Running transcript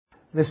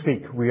This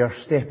week we are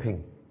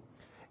stepping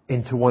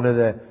into one of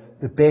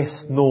the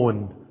best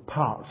known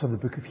parts of the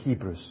book of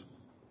Hebrews.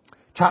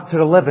 Chapter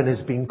 11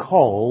 has been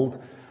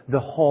called the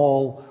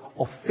Hall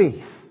of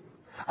Faith,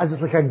 as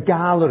it's like a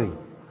gallery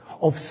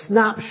of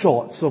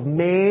snapshots of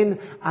men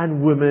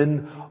and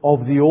women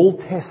of the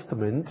Old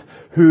Testament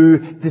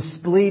who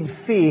displayed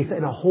faith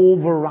in a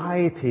whole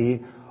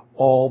variety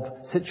of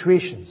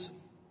situations.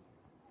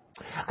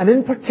 And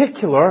in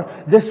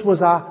particular, this was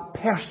a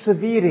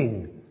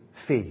persevering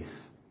faith.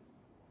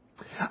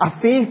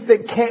 A faith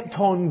that kept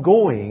on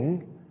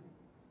going,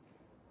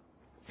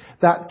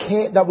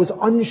 that was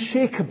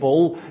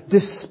unshakable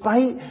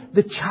despite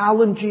the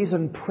challenges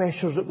and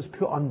pressures it was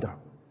put under.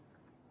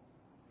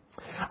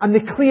 And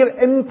the clear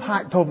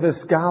impact of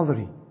this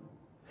gallery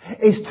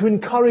is to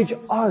encourage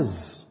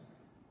us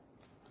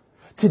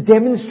to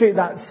demonstrate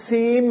that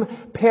same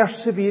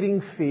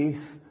persevering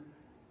faith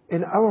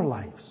in our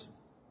lives.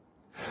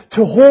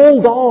 To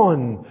hold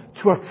on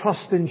to our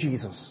trust in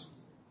Jesus.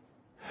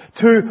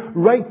 To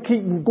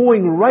keep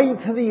going right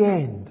to the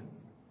end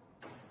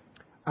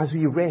as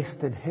we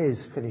rest in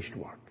His finished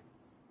work.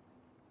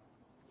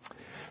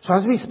 So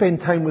as we spend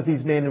time with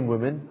these men and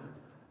women,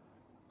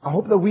 I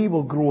hope that we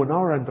will grow in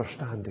our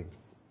understanding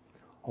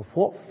of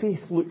what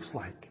faith looks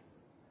like,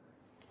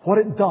 what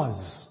it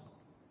does,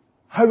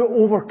 how it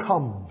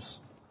overcomes,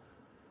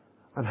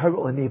 and how it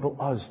will enable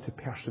us to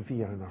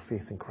persevere in our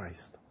faith in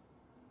Christ.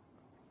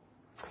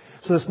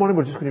 So this morning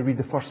we're just going to read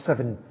the first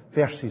 7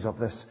 verses of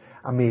this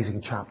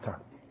amazing chapter.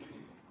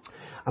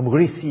 And we're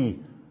going to see,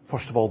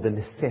 first of all, the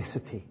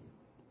necessity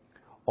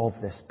of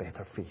this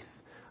better faith.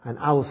 And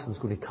Alison's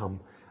going to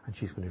come and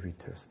she's going to read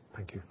to us.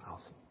 Thank you,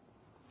 Alison.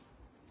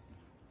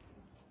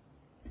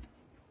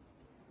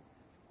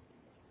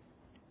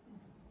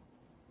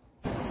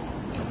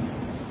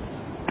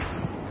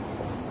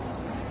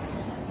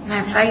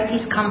 Now faith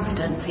is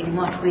confidence in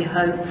what we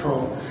hope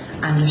for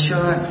and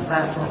assurance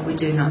about what we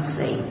do not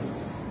see.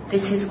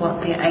 This is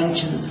what the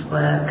ancients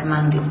were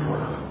commanded for.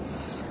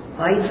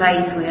 By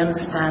faith we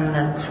understand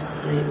that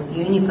the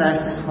universe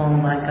was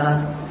formed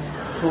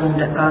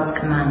at God's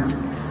command,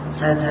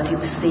 so that it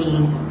was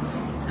seen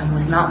and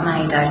was not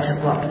made out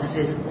of what was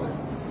visible.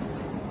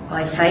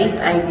 By faith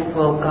Abel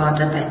brought God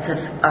a better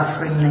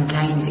offering than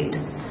Cain did.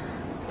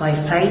 By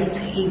faith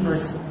he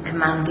was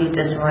commanded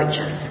as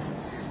righteous,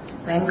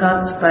 when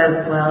God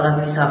spoke well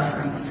of his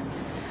offerings.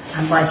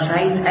 And by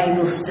faith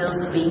Abel still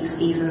speaks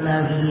even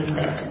though he is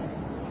dead.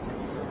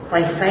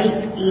 By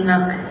faith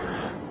Enoch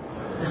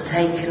was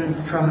taken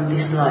from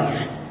this life,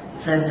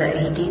 so that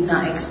he did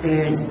not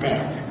experience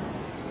death.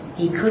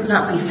 He could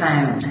not be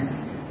found,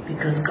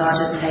 because God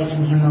had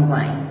taken him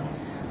away.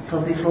 For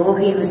before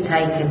he was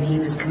taken,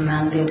 he was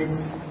commanded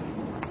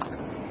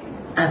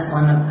as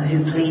one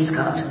who pleased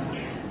God.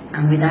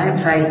 And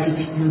without faith it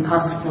is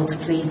impossible to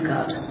please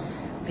God,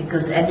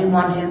 because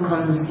anyone who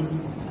comes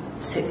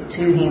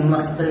to him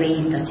must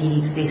believe that he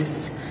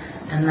exists,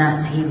 and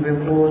that he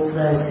rewards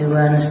those who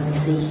earnestly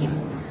seek him.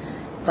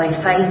 By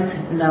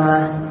faith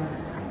Noah,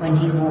 when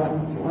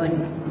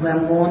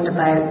warned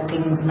about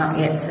things not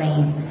yet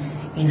seen,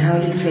 in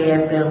holy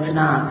fear built an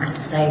ark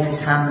to save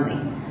his family.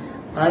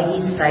 By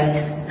his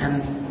faith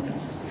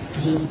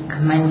he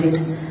commended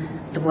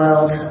the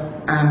world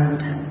and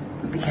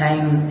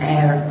became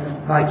heir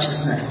of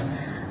righteousness,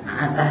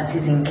 and that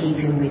is in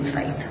keeping with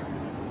faith.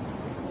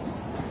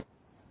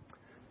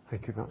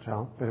 Thank you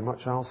very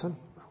much, Alison.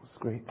 That was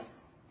great.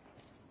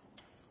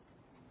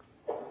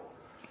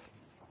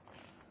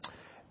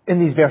 In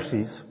these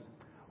verses,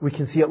 we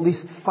can see at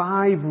least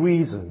 5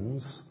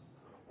 reasons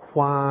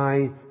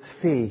why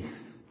faith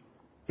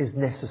is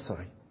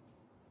necessary.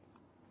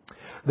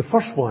 The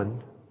first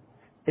one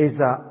is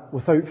that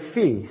without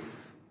faith,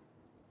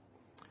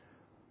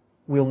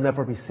 we'll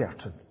never be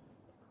certain.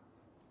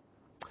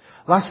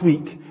 Last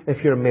week,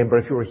 if you remember,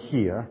 if you were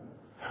here,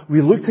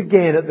 we looked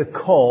again at the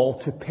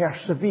call to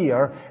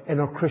persevere in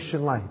our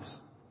Christian lives.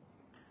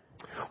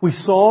 We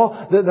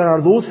saw that there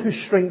are those who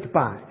shrink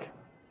back,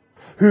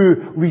 who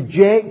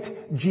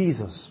reject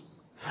Jesus.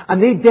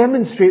 And they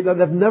demonstrate that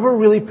they've never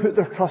really put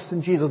their trust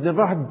in Jesus,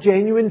 never had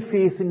genuine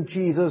faith in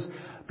Jesus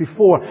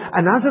before.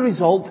 And as a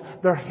result,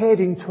 they're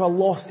heading to a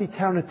lost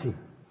eternity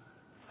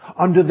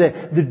under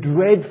the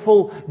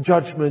dreadful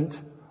judgment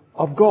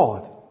of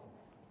God.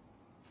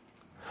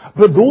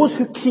 But those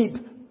who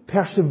keep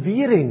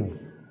persevering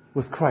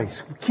with Christ,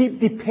 who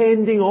keep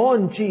depending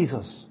on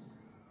Jesus,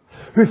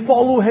 who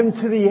follow Him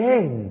to the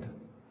end,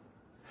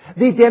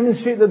 they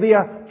demonstrate that they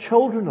are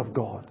children of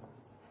God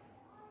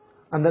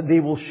and that they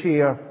will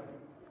share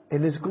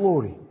in His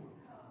glory.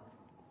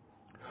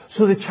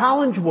 So the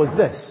challenge was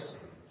this: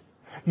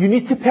 you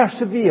need to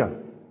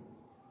persevere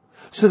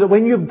so that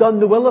when you've done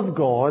the will of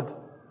God,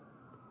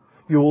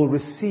 you will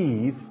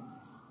receive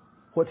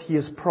what He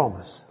has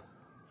promised.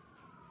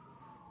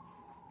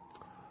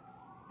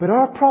 But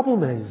our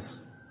problem is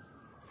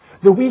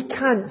that we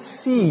can't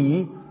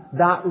see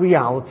that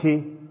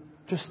reality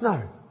just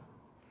now.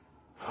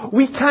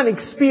 We can't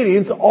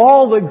experience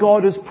all that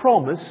God has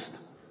promised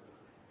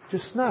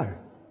just now.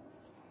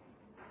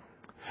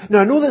 Now,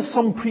 I know that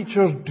some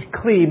preachers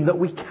claim that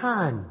we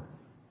can.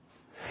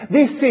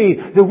 They say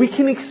that we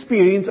can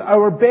experience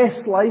our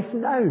best life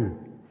now.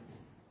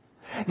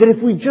 That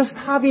if we just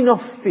have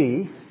enough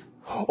faith,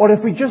 or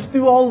if we just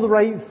do all the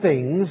right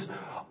things,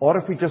 or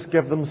if we just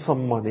give them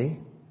some money,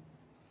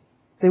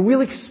 then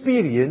we'll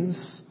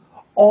experience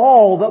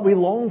all that we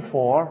long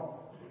for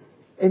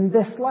in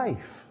this life.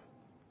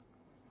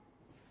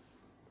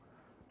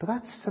 But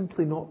that's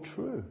simply not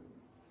true.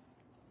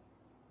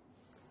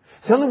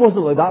 It certainly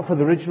wasn't like that for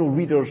the original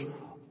readers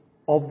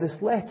of this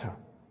letter.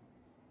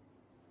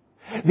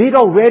 They'd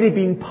already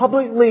been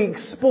publicly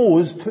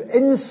exposed to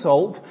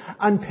insult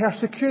and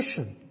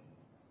persecution.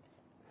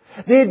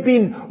 They'd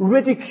been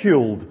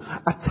ridiculed,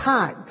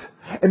 attacked,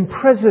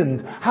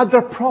 imprisoned, had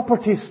their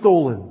property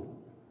stolen.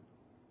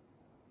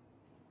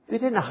 They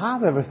didn't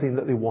have everything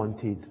that they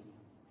wanted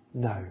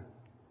now.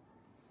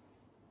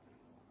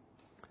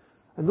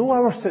 And though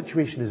our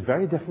situation is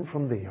very different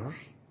from theirs,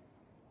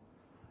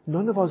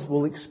 none of us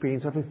will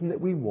experience everything that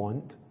we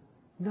want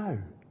now.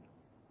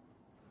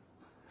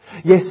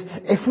 Yes,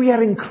 if we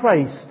are in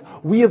Christ,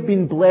 we have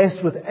been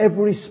blessed with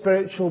every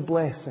spiritual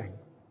blessing.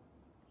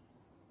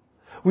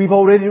 We've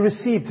already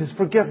received His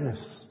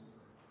forgiveness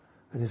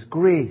and His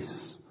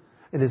grace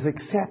and His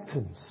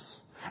acceptance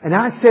and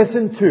access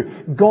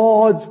into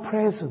God's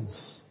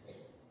presence.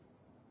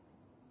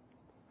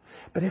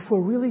 But if we're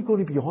really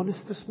going to be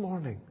honest this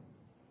morning,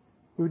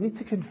 we need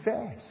to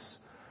confess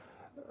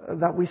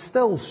that we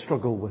still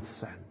struggle with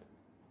sin.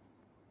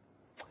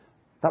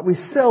 That we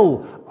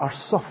still are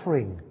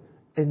suffering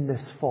in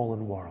this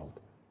fallen world.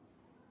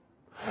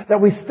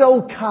 That we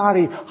still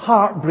carry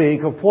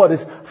heartbreak of what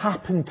has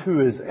happened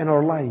to us in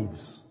our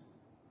lives.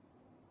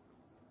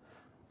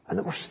 And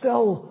that we're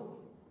still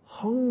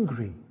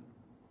hungry,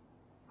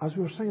 as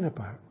we were singing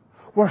about.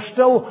 We're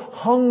still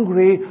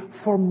hungry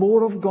for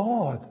more of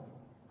God.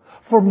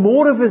 For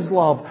more of His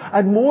love,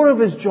 and more of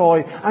His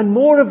joy, and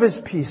more of His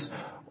peace.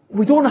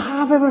 We don't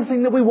have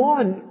everything that we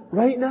want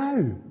right now.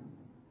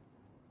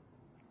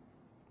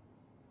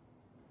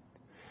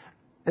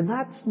 And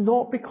that's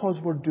not because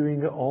we're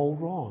doing it all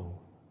wrong.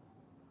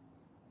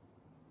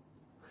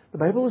 The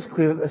Bible is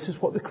clear that this is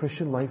what the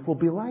Christian life will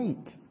be like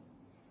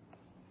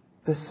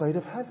this side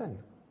of heaven.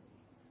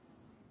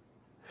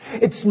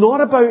 It's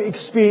not about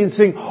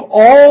experiencing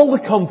all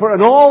the comfort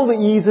and all the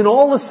ease and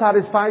all the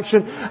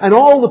satisfaction and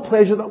all the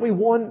pleasure that we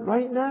want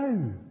right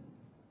now.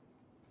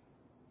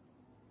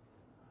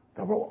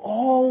 There will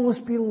always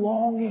be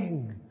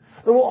longing.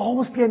 There will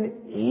always be an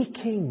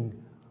aching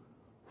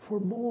for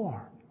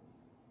more.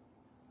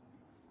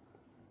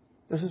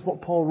 This is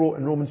what Paul wrote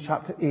in Romans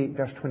chapter 8,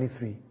 verse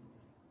 23.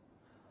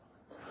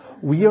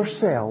 We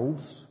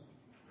ourselves,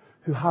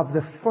 who have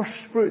the first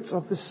fruits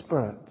of the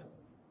Spirit,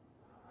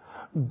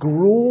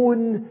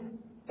 groan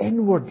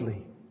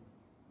inwardly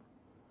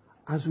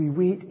as we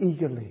wait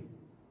eagerly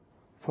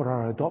for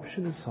our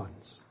adoption as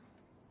sons,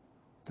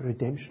 the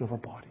redemption of our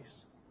bodies.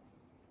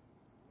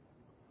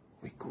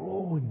 We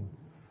groan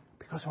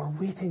because we're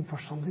waiting for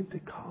something to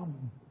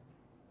come.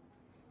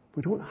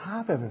 We don't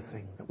have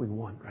everything that we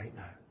want right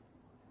now.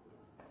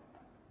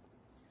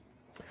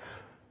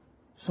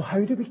 So how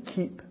do we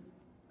keep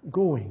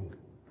going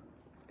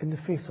in the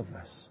face of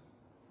this?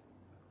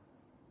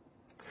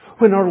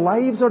 When our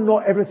lives are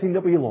not everything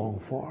that we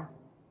long for,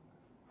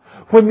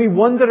 when we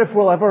wonder if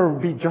we'll ever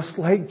be just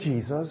like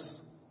Jesus,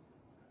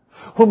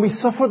 when we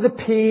suffer the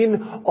pain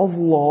of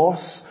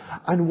loss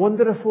and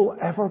wonder if we'll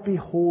ever be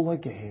whole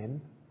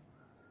again,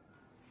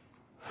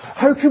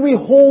 how can we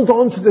hold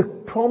on to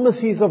the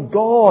promises of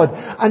God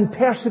and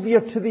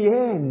persevere to the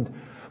end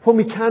when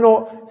we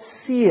cannot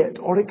see it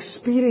or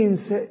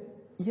experience it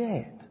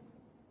yet?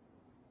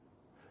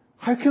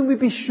 How can we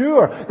be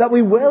sure that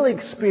we will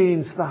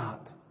experience that?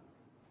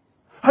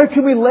 How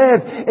can we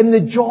live in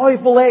the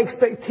joyful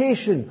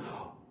expectation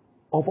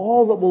of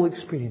all that we'll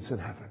experience in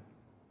heaven?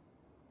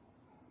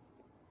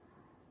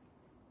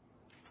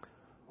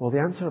 Well, the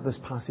answer of this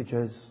passage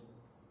is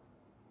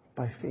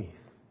by faith.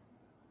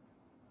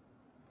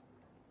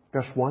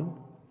 Verse 1.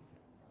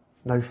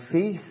 Now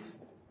faith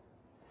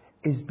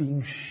is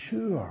being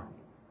sure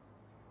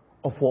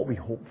of what we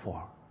hope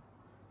for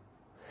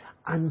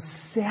and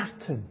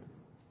certain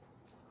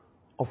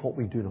of what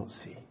we do not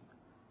see.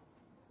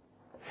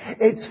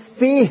 It's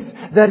faith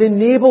that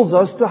enables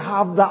us to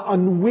have that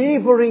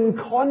unwavering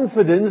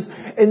confidence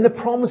in the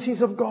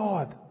promises of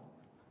God.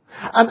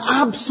 An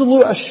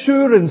absolute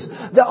assurance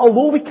that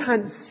although we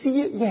can't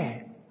see it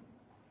yet,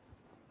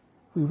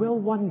 we will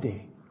one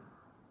day.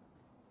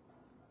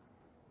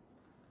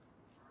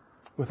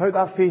 Without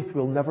that faith,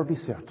 we'll never be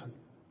certain.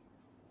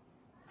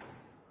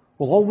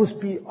 We'll always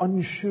be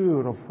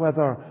unsure of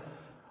whether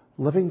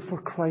living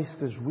for Christ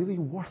is really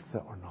worth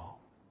it or not.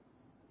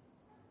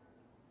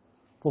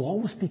 We'll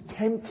always be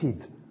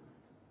tempted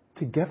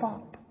to give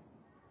up.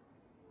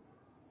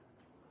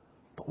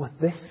 But with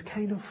this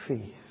kind of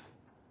faith,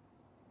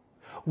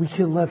 we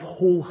can live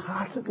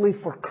wholeheartedly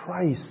for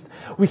Christ.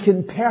 We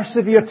can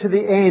persevere to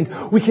the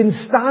end. We can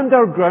stand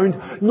our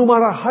ground no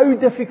matter how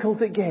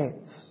difficult it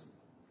gets.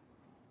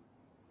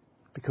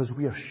 Because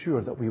we are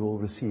sure that we will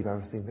receive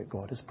everything that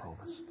God has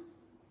promised.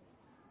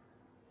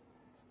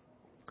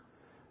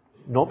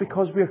 Not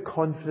because we are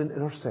confident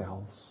in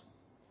ourselves.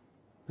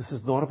 This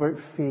is not about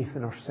faith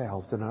in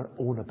ourselves, in our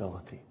own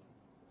ability.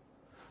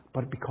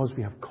 But because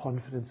we have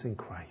confidence in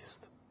Christ.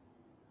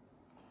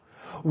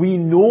 We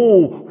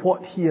know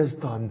what He has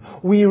done.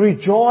 We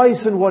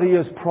rejoice in what He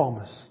has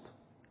promised.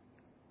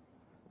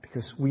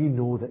 Because we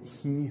know that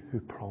He who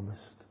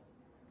promised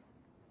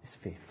is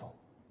faithful.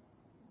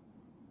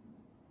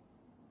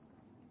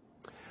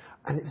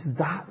 And it's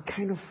that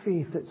kind of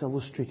faith that's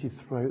illustrated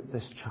throughout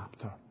this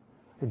chapter,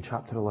 in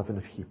chapter 11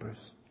 of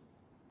Hebrews.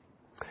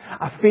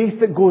 A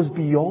faith that goes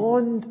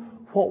beyond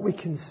what we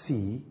can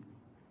see,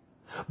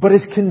 but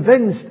is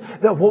convinced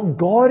that what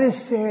God has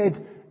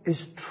said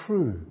is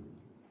true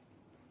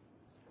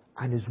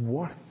and is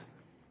worth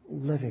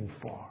living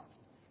for,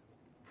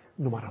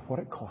 no matter what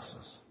it costs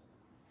us.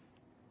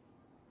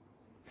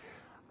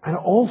 And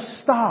it all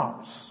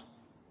starts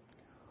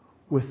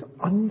with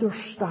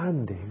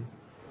understanding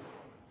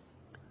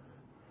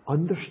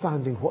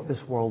what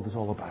this world is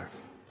all about.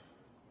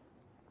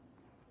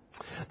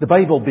 The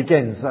Bible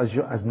begins,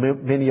 as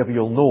many of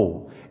you will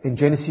know, in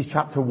Genesis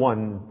chapter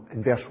 1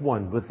 and verse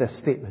 1 with this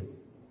statement.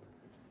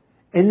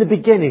 In the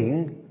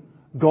beginning,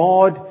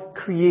 God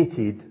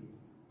created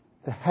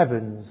the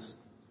heavens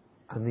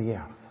and the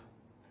earth.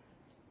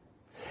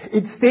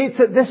 It states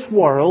that this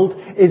world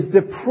is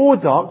the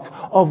product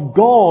of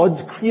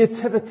God's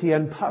creativity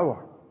and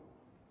power.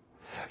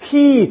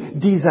 He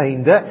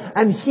designed it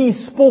and He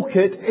spoke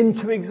it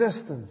into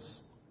existence.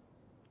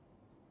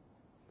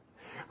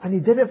 And He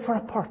did it for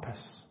a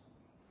purpose.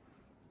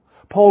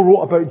 Paul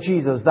wrote about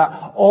Jesus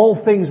that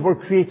all things were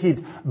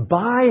created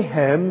by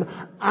Him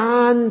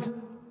and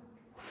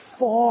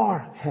for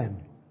Him.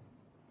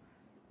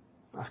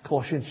 That's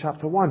Colossians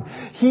chapter 1.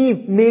 He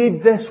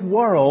made this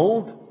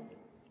world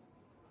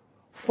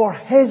for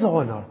His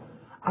honour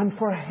and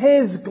for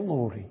His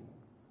glory.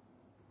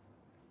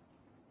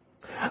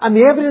 And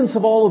the evidence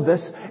of all of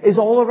this is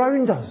all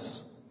around us.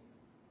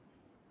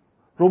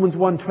 Romans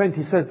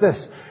 1:20 says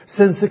this,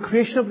 since the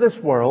creation of this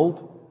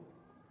world,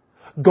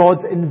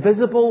 God's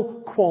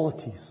invisible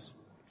qualities,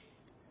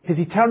 His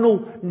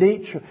eternal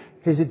nature,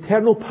 His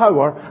eternal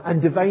power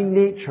and divine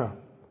nature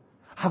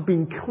have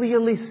been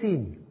clearly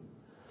seen.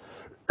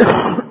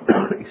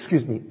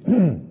 Excuse me.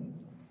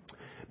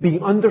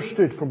 Being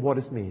understood from what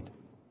is made.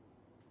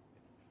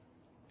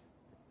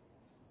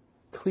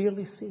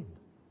 Clearly seen.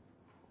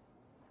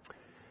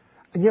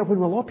 And yet when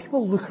a lot of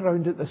people look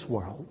around at this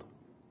world,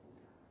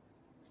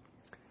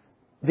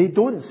 they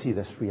don't see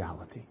this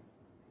reality.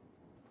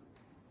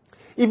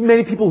 Even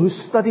many people who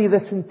study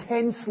this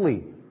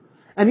intensely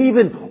and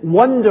even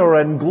wonder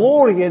and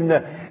glory in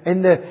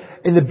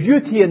the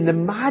beauty and the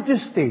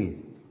majesty,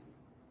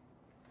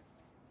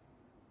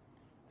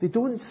 they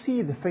don't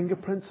see the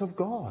fingerprints of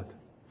God.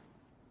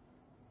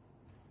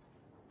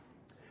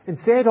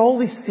 Instead, all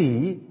they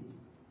see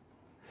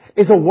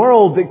is a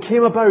world that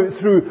came about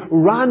through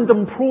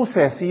random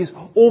processes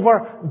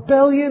over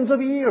billions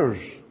of years.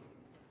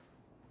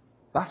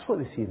 That's what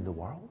they see in the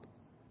world.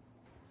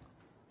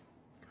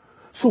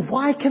 So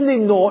why can they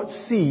not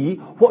see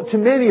what to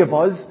many of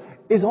us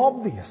is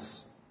obvious?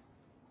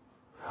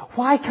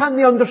 Why can't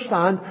they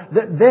understand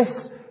that this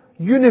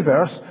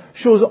universe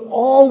shows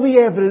all the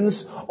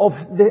evidence of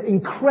the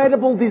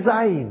incredible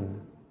design?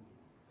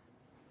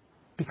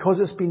 Because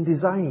it's been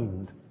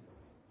designed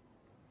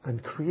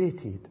and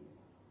created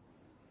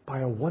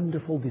by a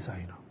wonderful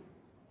designer.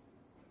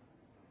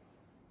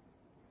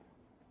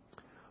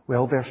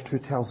 Well, verse 2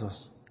 tells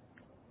us.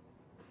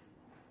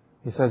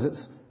 He says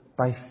it's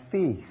by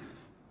faith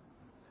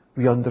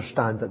we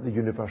understand that the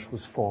universe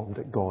was formed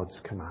at God's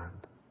command.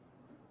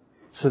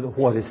 So that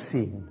what is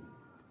seen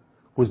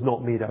was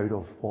not made out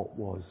of what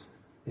was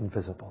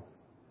invisible.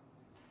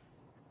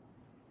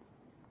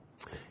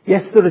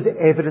 Yes, there is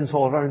evidence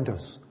all around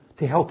us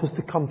to help us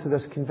to come to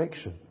this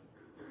conviction.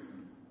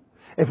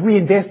 If we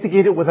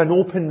investigate it with an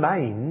open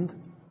mind,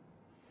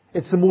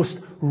 it's the most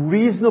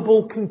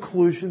reasonable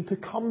conclusion to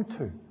come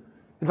to.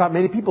 In fact,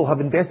 many people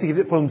have investigated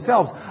it for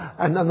themselves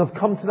and have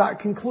come to that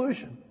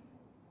conclusion.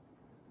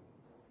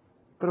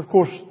 But of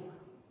course,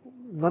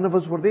 none of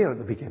us were there at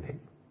the beginning.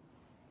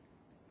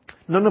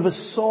 None of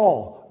us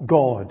saw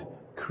God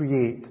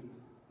create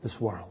this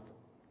world.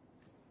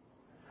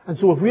 And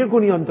so if we're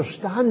going to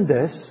understand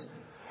this,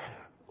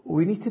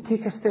 we need to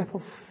take a step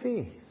of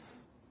faith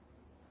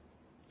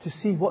to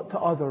see what to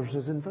others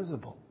is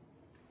invisible.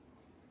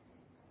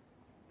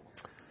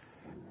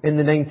 In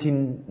the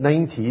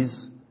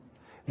 1990s,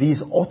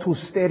 these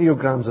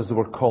autostereograms, as they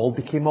were called,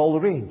 became all the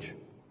rage.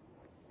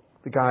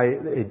 The guy,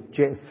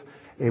 Jeff,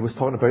 was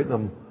talking about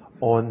them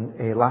on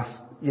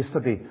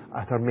yesterday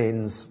at our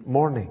men's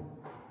morning.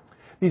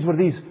 These were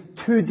these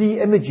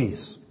 2D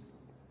images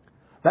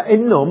that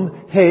in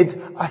them had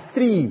a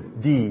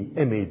 3D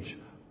image,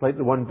 like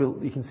the one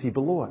you can see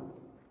below it.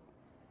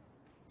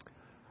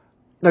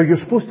 Now you're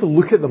supposed to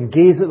look at them,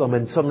 gaze at them,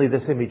 and suddenly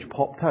this image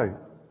popped out.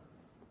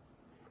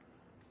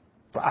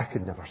 But I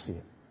could never see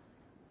it.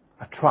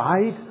 I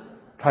tried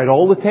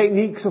all the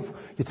techniques of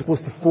you're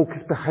supposed to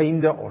focus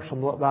behind it or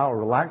something like that, or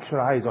relax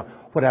your eyes or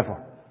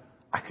whatever.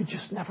 I could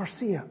just never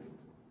see it.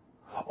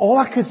 All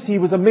I could see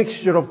was a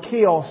mixture of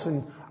chaos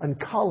and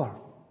colour.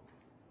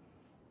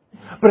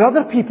 But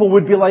other people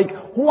would be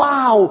like,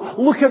 wow,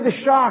 look at the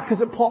shark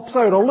as it pops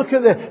out, or look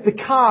at the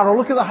car, or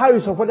look at the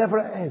house, or whatever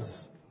it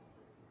is.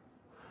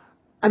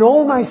 And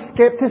all my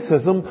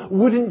skepticism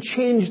wouldn't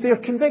change their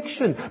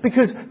conviction,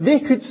 because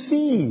they could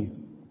see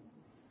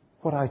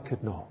what I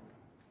could not.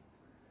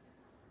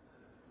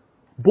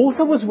 Both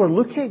of us were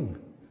looking.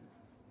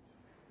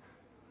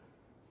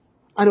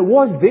 And it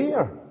was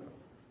there.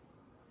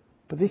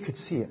 But they could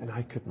see it and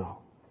I could not.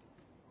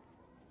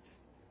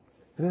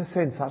 And in a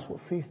sense, that's what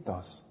faith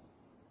does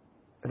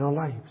in our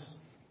lives.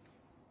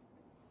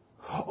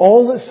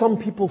 All that some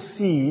people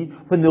see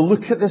when they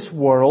look at this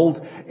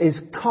world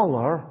is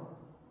colour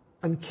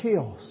and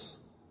chaos.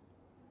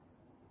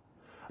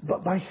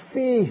 But by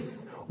faith,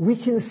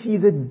 we can see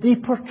the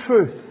deeper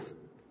truth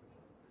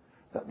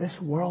that this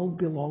world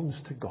belongs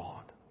to God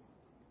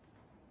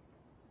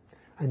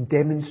and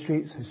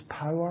demonstrates His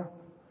power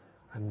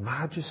and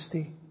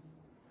majesty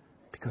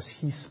because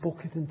He spoke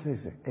it into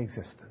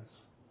existence.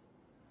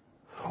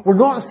 We're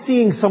not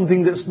seeing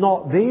something that's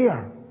not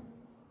there.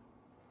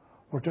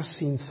 We're just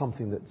seeing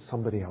something that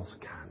somebody else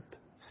can't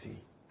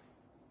see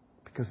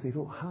because they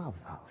don't have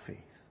that faith.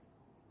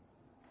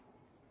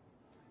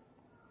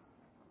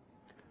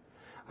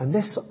 And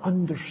this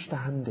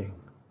understanding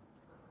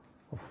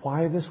of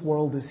why this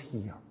world is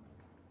here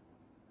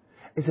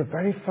is a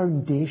very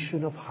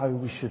foundation of how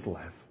we should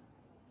live.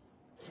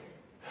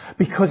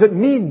 Because it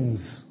means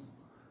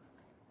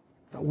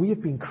that we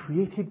have been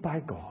created by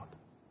God,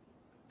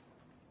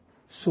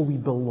 so we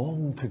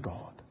belong to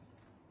God.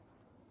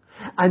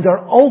 And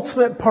our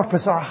ultimate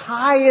purpose, our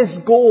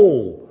highest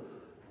goal,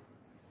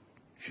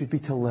 should be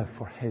to live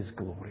for His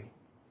glory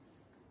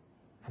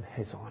and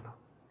His honour.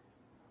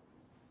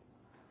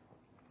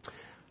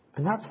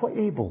 And that's what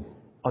Abel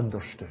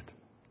understood.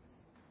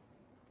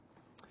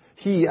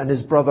 He and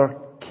his brother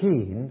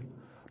Cain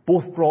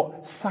both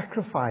brought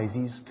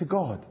sacrifices to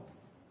God.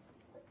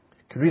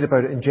 You can read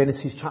about it in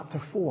Genesis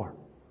chapter 4.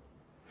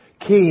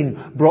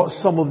 Cain brought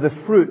some of the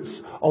fruits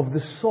of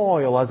the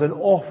soil as an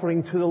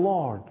offering to the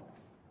Lord.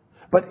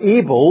 But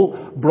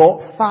Abel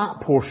brought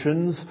fat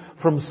portions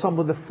from some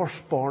of the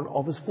firstborn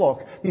of his flock.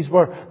 These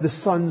were the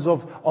sons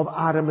of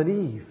Adam and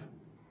Eve,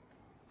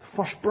 the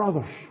first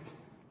brothers.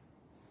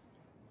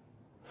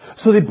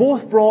 So they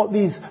both brought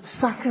these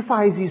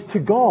sacrifices to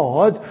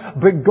God,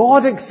 but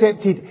God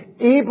accepted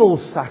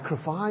Abel's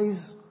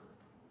sacrifice,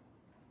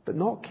 but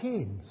not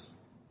Cain's.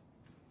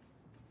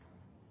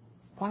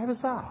 Why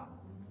was that?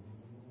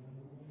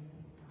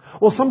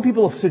 Well, some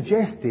people have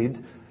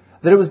suggested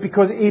that it was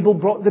because Abel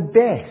brought the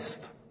best,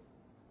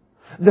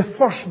 the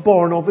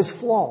firstborn of his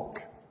flock,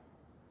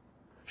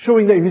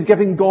 showing that he was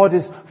giving God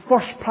his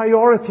first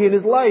priority in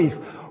his life,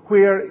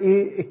 where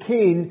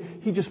Cain,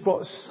 he just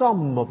brought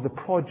some of the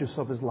produce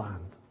of his land.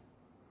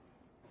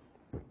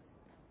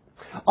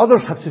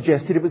 Others have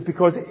suggested it was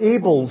because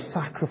Abel's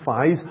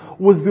sacrifice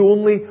was the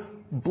only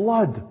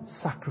blood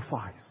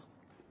sacrifice.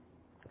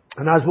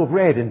 And as we've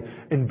read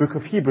in book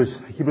of Hebrews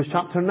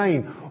chapter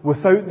 9,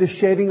 without the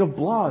shedding of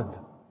blood,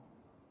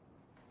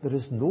 there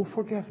is no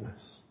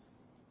forgiveness.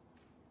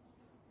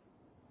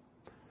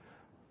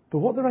 But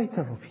what the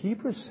writer of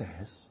Hebrews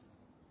says,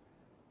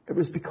 it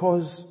was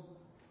because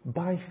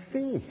by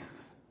faith,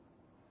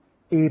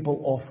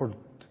 Abel offered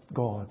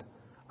God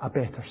a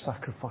better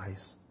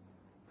sacrifice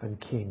than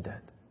Cain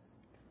did.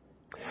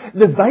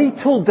 The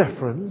vital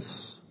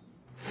difference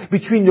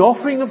between the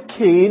offering of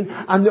Cain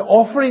and the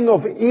offering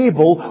of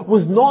Abel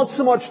was not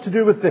so much to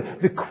do with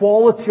the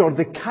quality or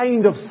the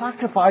kind of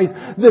sacrifice.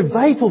 The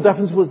vital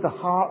difference was the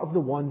heart of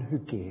the one who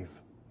gave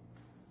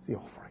the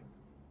offering.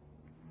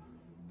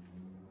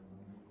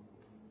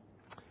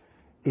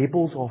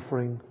 Abel's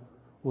offering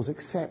was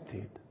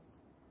accepted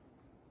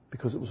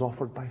because it was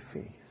offered by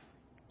faith.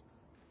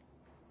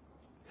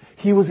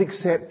 He was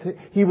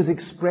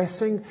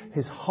expressing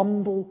his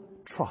humble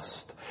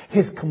trust,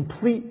 his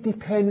complete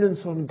dependence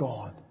on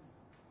God,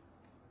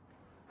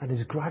 and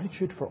his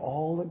gratitude for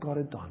all that God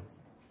had done.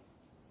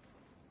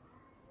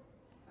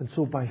 And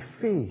so by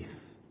faith,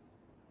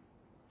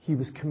 he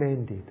was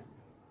commended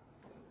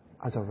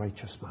as a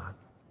righteous man.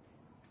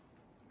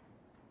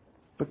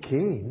 But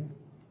Cain,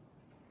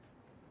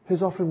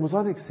 his offering was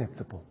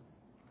unacceptable.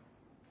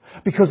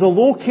 Because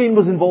although Cain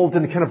was involved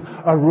in a kind of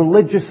a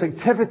religious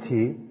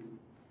activity,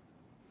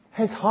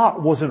 his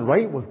heart wasn't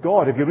right with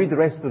God. If you read the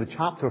rest of the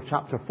chapter of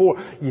chapter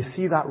 4, you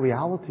see that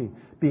reality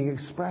being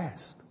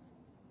expressed.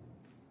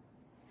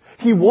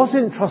 He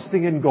wasn't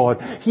trusting in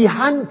God. He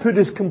hadn't put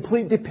his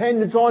complete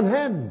dependence on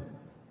Him.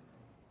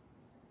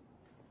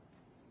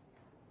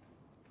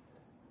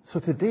 So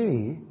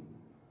today,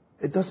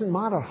 it doesn't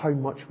matter how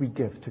much we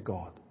give to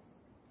God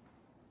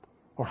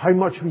or how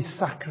much we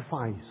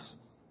sacrifice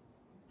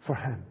for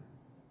Him.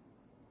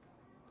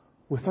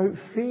 Without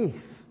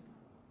faith,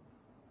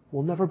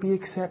 we'll never be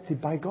accepted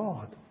by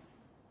God.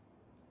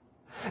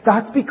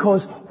 That's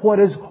because what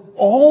has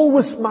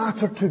always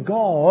mattered to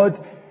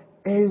God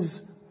is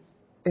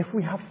if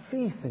we have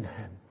faith in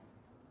Him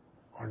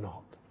or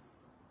not.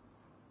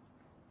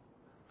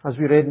 As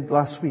we read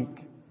last week,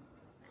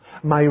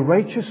 my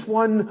righteous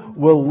one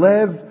will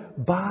live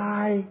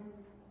by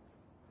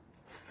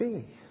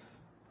faith.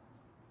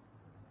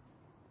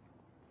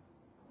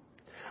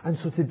 And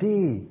so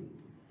today,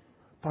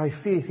 by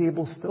faith,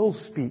 Abel still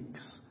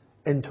speaks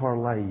into our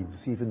lives,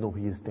 even though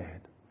he is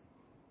dead.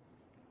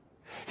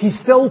 He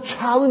still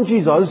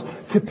challenges us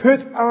to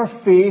put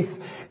our faith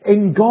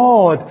in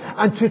God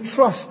and to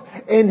trust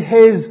in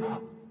His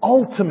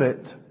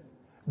ultimate,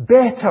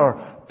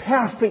 better,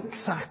 perfect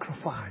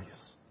sacrifice.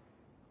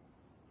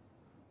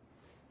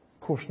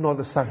 Of course, not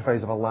the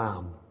sacrifice of a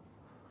lamb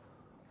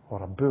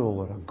or a bull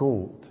or a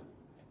goat,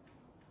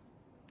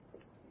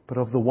 but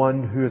of the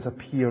one who has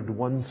appeared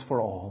once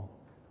for all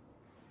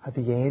at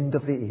the end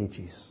of the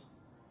ages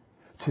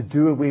to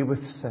do away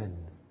with sin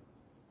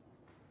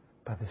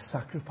by the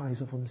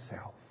sacrifice of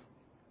Himself.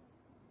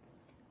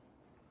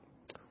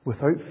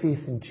 Without faith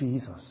in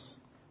Jesus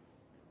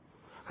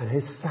and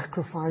His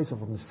sacrifice of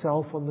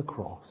Himself on the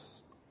cross,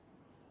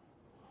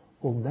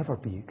 will never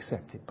be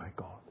accepted by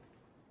God.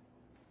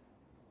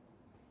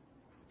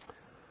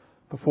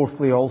 But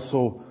fourthly,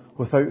 also,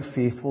 without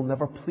faith will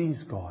never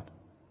please God.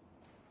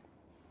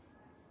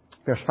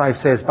 Verse 5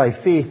 says, by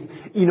faith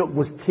Enoch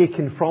was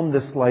taken from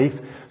this life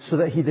so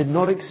that he did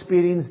not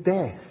experience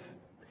death.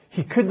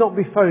 He could not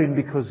be found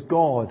because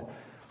God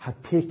had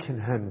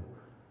taken him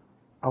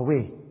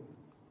away.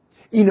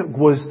 Enoch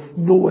was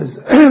Noah's,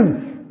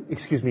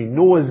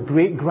 Noah's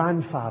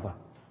great-grandfather.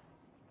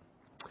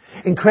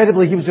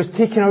 Incredibly, he was just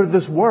taken out of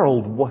this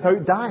world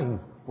without dying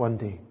one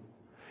day.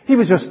 He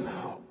was just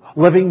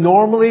living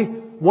normally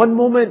one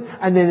moment,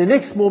 and then the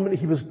next moment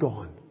he was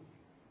gone.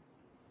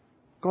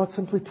 God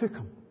simply took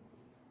him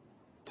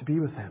to be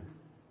with Him.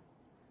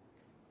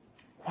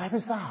 Why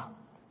was that?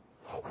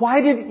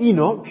 Why did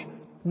Enoch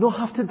not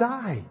have to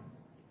die?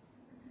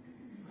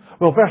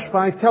 Well, verse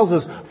 5 tells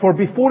us, for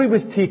before he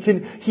was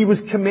taken, he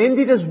was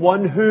commended as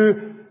one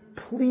who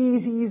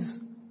pleases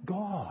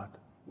God.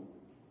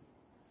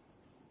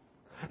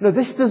 Now,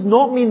 this does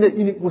not mean that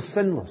Enoch was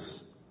sinless.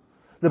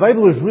 The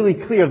Bible is really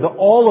clear that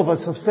all of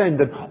us have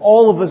sinned and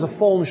all of us have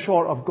fallen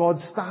short of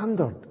God's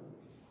standard.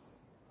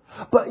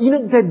 But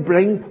Enoch did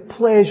bring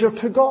pleasure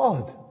to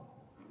God.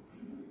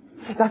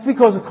 That's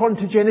because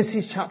according to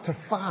Genesis chapter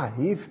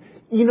 5,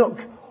 Enoch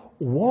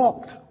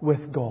walked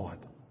with God.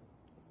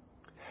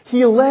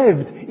 He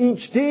lived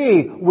each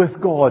day with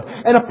God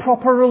in a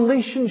proper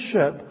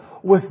relationship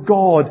with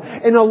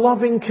God, in a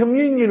loving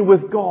communion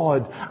with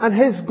God. And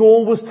his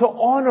goal was to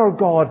honor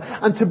God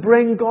and to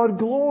bring God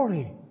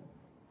glory.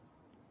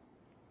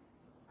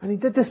 And he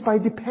did this by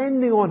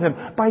depending on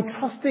Him, by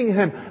trusting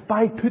Him,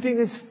 by putting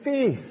his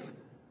faith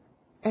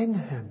in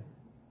Him.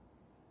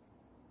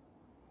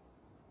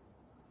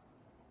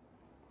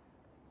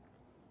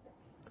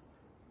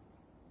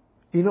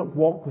 Enoch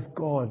walked with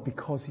God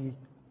because he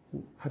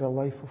had a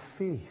life of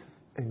faith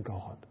in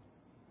God.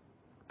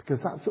 Because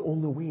that's the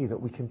only way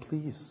that we can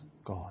please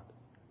God.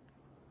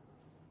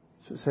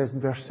 So it says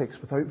in verse 6,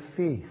 without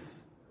faith,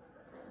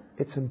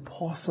 it's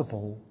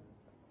impossible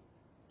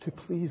to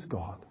please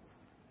God.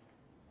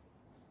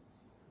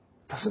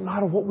 Doesn't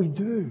matter what we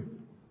do.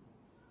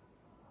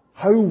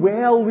 How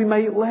well we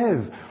might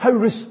live. How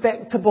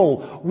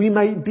respectable we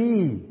might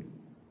be.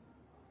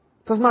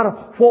 Doesn't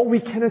matter what we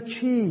can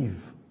achieve.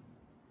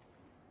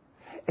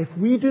 If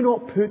we do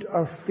not put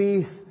our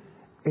faith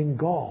in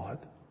God,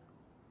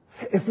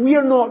 if we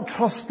are not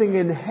trusting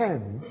in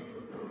Him,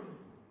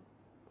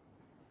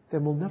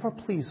 then we'll never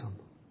please Him.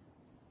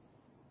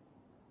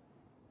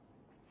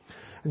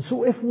 And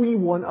so if we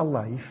want a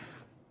life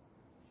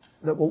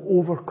that will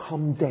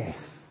overcome death,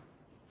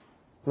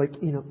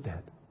 like Enoch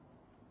did,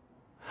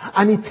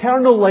 an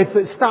eternal life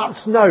that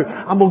starts now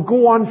and will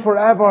go on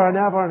forever and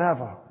ever and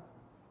ever,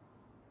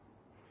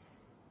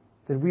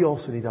 then we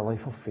also need a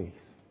life of faith.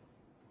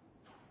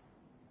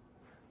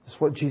 That's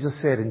what Jesus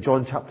said in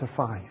John chapter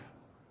 5.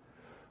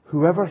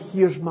 Whoever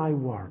hears my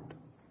word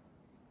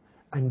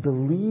and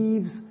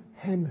believes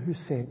Him who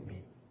sent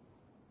me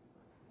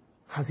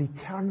has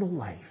eternal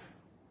life.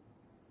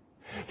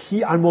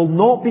 He and will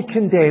not be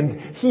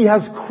condemned. He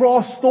has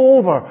crossed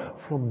over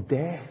from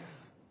death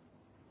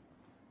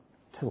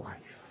to life.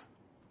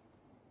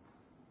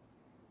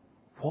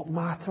 What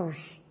matters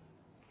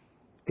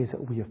is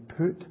that we have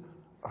put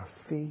our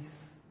faith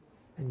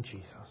in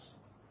Jesus.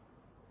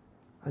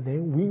 And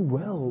then we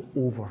will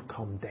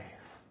overcome death,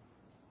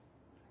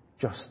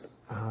 just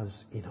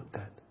as Enoch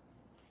did.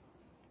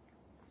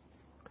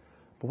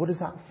 But what does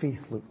that faith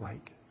look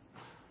like?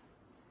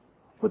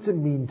 What does it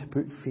mean to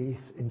put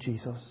faith in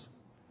Jesus?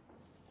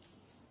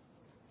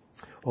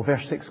 Well,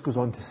 verse 6 goes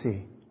on to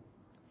say,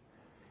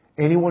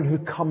 anyone who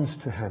comes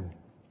to Him,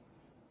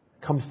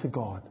 comes to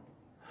God,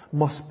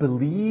 must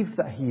believe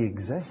that He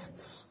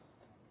exists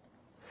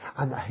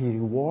and that He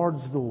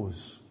rewards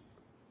those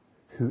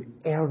who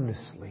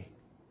earnestly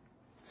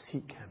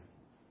seek Him.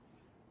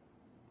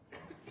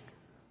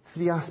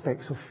 three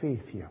aspects of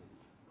faith here.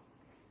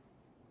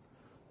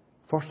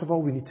 First of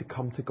all, we need to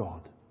come to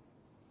God.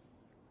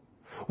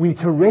 We need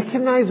to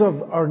recognize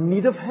our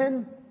need of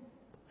Him.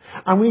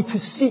 And we need to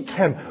seek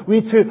Him.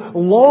 We need to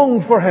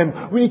long for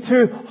Him. We need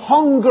to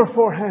hunger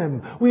for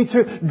Him. We need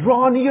to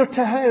draw near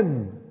to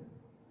Him.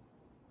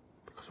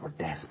 Because we're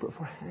desperate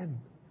for Him.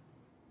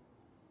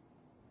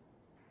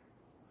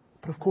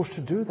 But of course,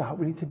 to do that,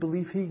 we need to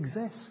believe He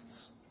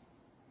exists.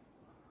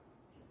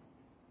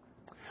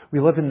 We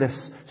live in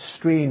this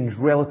strange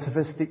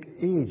relativistic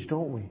age,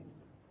 don't we?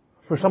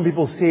 Where some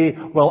people say,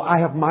 well, I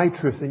have my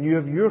truth and you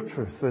have your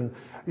truth. And,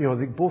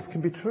 they both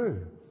can be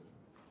true.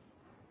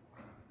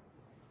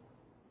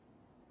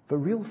 But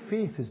real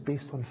faith is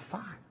based on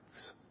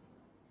facts.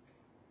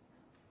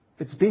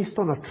 It's based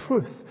on a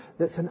truth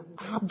that's an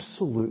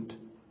absolute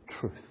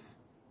truth.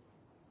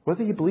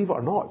 Whether you believe it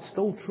or not, it's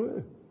still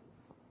true.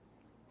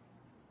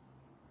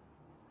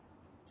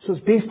 So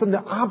it's based on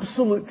the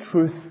absolute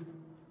truth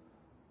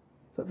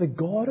that the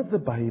God of the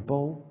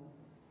Bible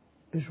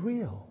is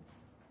real.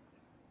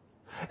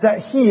 That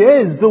He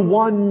is the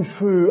one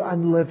true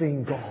and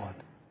living God.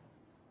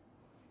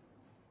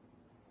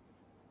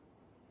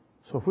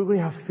 So if we're going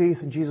to have faith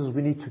in Jesus,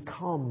 we need to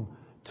come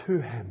to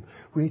Him.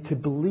 We need to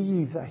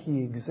believe that He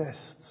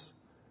exists.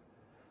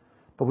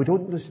 But we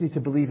don't just need to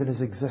believe in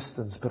His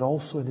existence, but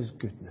also in His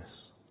goodness,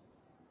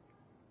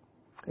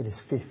 in His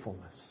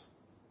faithfulness,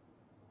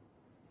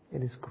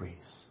 in His grace.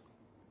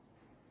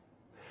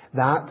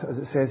 That, as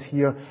it says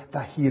here,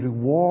 that He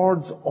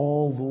rewards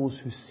all those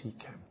who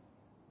seek Him.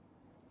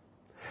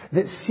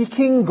 That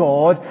seeking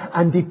God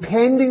and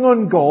depending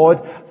on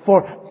God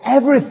for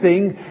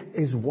everything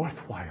is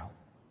worthwhile.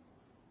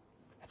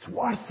 It's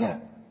worth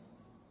it.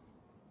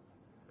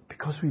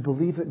 Because we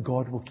believe that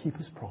God will keep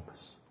His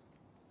promise.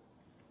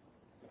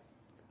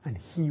 And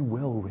He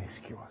will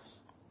rescue us.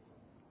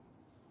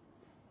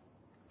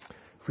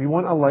 If we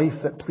want a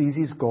life that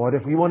pleases God,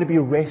 if we want to be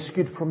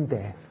rescued from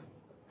death,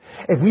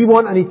 if we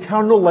want an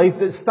eternal life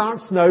that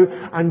starts now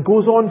and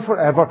goes on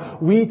forever,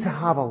 we need to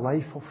have a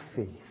life of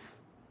faith.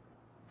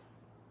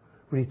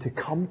 We need to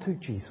come to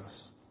Jesus.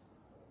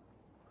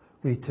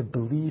 We need to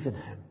believe in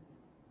Him.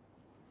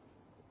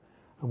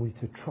 And we need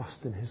to trust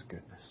in His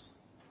goodness.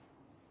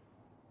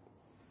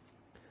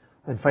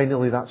 And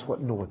finally, that's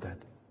what Noah did.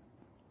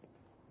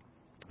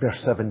 Verse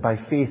 7, by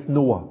faith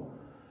Noah,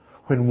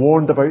 when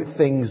warned about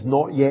things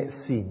not yet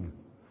seen,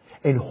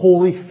 in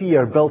holy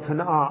fear built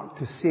an ark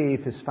to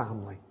save his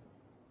family.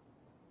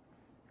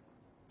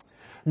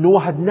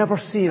 Noah had never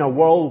seen a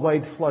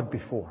worldwide flood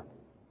before.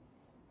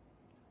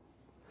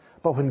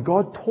 But when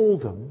God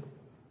told him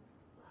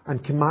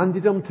and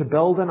commanded him to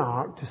build an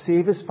ark to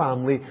save his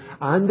family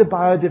and the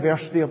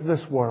biodiversity of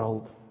this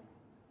world,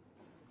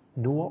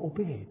 Noah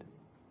obeyed.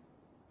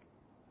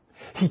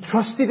 He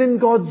trusted in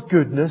God's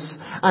goodness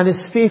and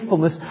His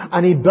faithfulness,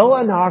 and he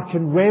built an ark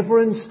in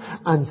reverence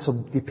and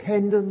some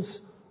dependence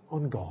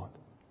on God.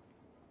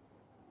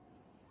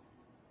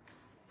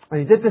 And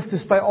he did this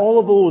despite all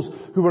of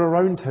those who were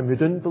around him who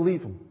didn't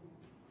believe him.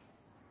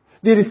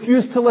 They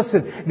refused to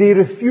listen. They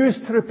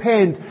refused to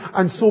repent.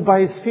 And so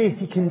by his faith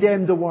he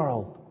condemned the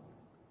world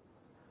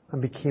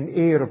and became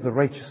heir of the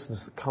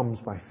righteousness that comes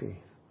by faith.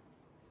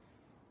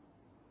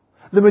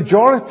 The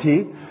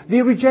majority,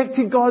 they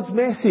rejected God's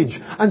message,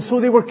 and so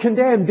they were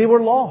condemned. They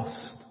were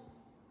lost.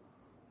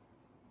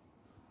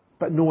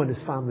 But Noah and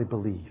his family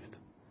believed.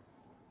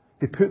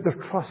 They put their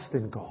trust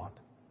in God.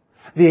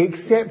 They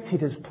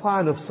accepted His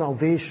plan of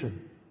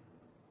salvation.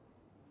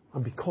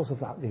 And because of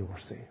that, they were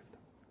saved.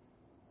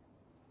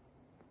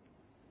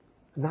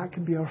 And that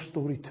can be our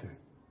story too.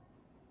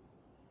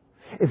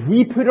 If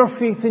we put our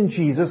faith in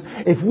Jesus,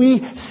 if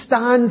we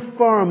stand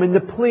firm in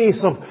the place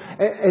of,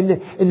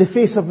 in the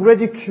face of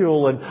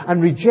ridicule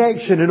and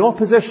rejection and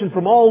opposition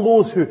from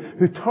all those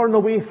who turn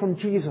away from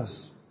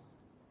Jesus,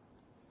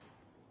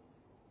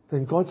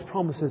 then God's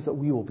promise is that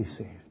we will be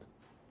saved.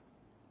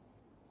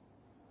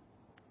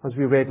 As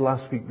we read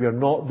last week, we are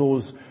not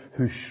those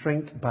who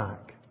shrink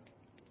back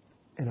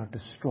and are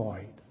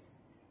destroyed,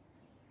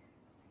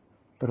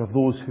 but of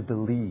those who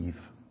believe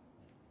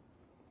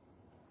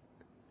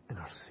and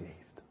are saved.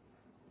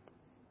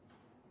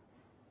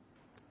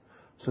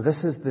 So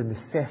this is the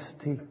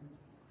necessity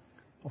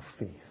of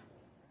faith.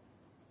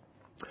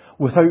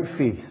 Without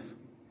faith,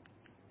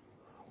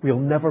 we'll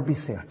never be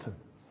certain.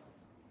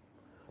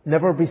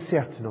 Never be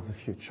certain of the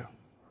future.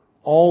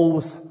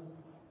 Always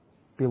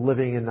be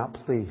living in that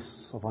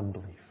place of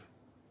unbelief.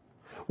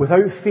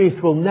 Without faith,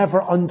 we'll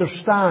never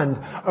understand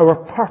our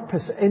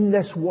purpose in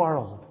this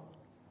world.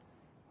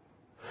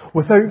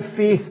 Without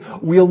faith,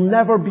 we'll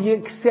never be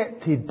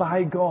accepted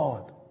by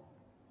God.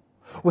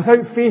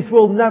 Without faith,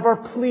 we'll never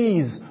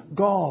please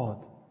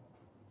God.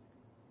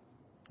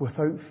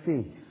 Without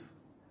faith,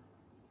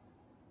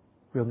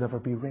 we'll never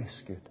be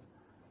rescued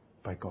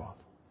by God.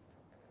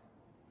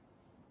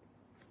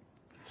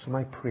 So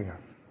my prayer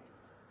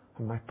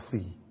and my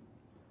plea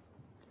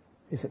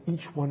is that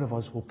each one of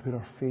us will put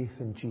our faith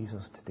in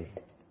Jesus today.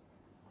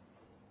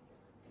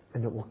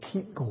 And that we'll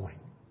keep going.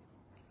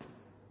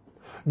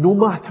 no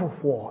matter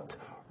what,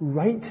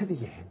 right to the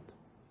end,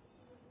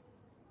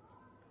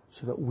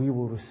 so that we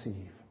will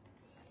receive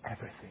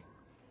everything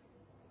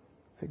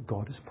that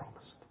God has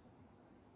promised.